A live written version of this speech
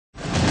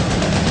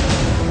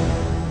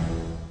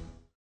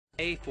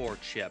A4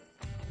 chip,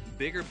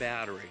 bigger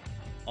battery,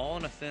 all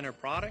in a thinner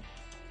product.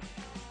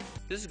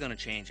 This is going to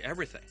change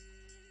everything.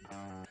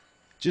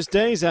 Just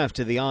days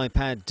after the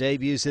iPad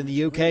debuts in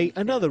the UK,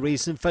 another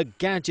reason for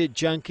gadget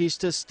junkies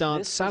to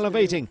start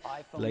salivating.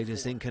 The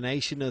latest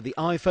incarnation of the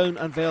iPhone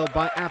unveiled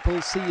by Apple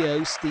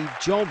CEO Steve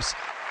Jobs.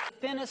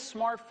 The thinnest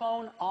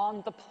smartphone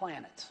on the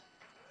planet.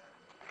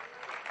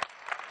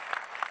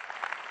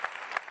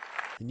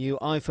 The new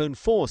iPhone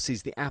 4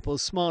 sees the Apple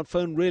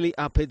smartphone really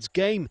up its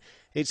game.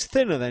 It's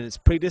thinner than its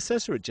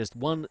predecessor at just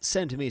 1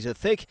 centimetre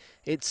thick.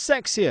 It's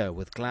sexier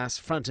with glass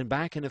front and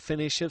back and a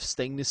finish of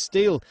stainless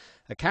steel.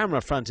 A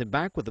camera front and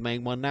back with the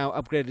main one now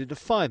upgraded to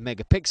 5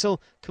 megapixel,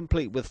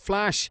 complete with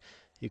flash.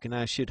 You can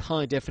now shoot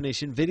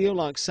high-definition video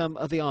like some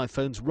of the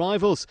iPhone's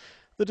rivals.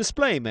 The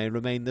display may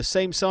remain the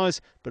same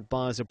size, but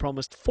buyers are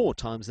promised 4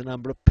 times the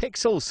number of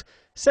pixels,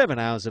 7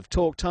 hours of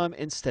talk time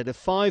instead of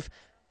 5.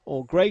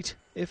 Or great,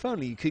 if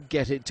only you could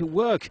get it to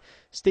work.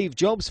 Steve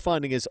Jobs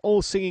finding his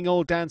all-singing,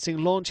 all-dancing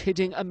launch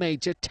hitting a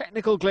major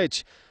technical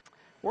glitch.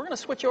 We're going to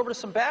switch over to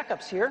some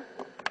backups here.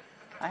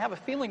 I have a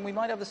feeling we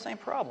might have the same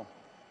problem.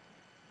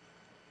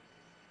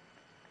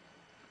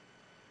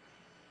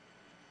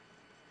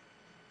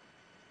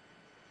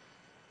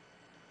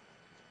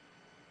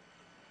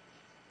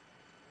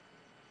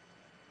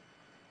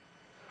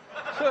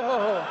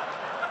 So,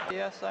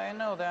 yes, I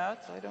know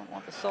that. I don't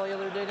want the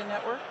cellular data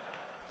network.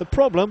 The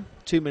problem?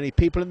 Too many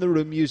people in the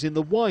room using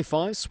the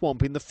Wi-Fi,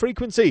 swamping the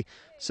frequency.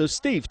 So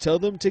Steve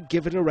told them to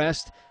give it a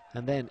rest,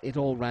 and then it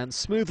all ran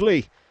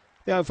smoothly.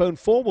 The iPhone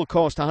 4 will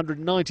cost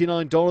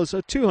 $199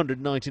 or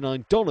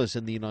 $299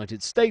 in the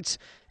United States.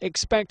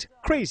 Expect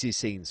crazy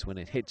scenes when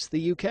it hits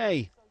the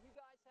UK.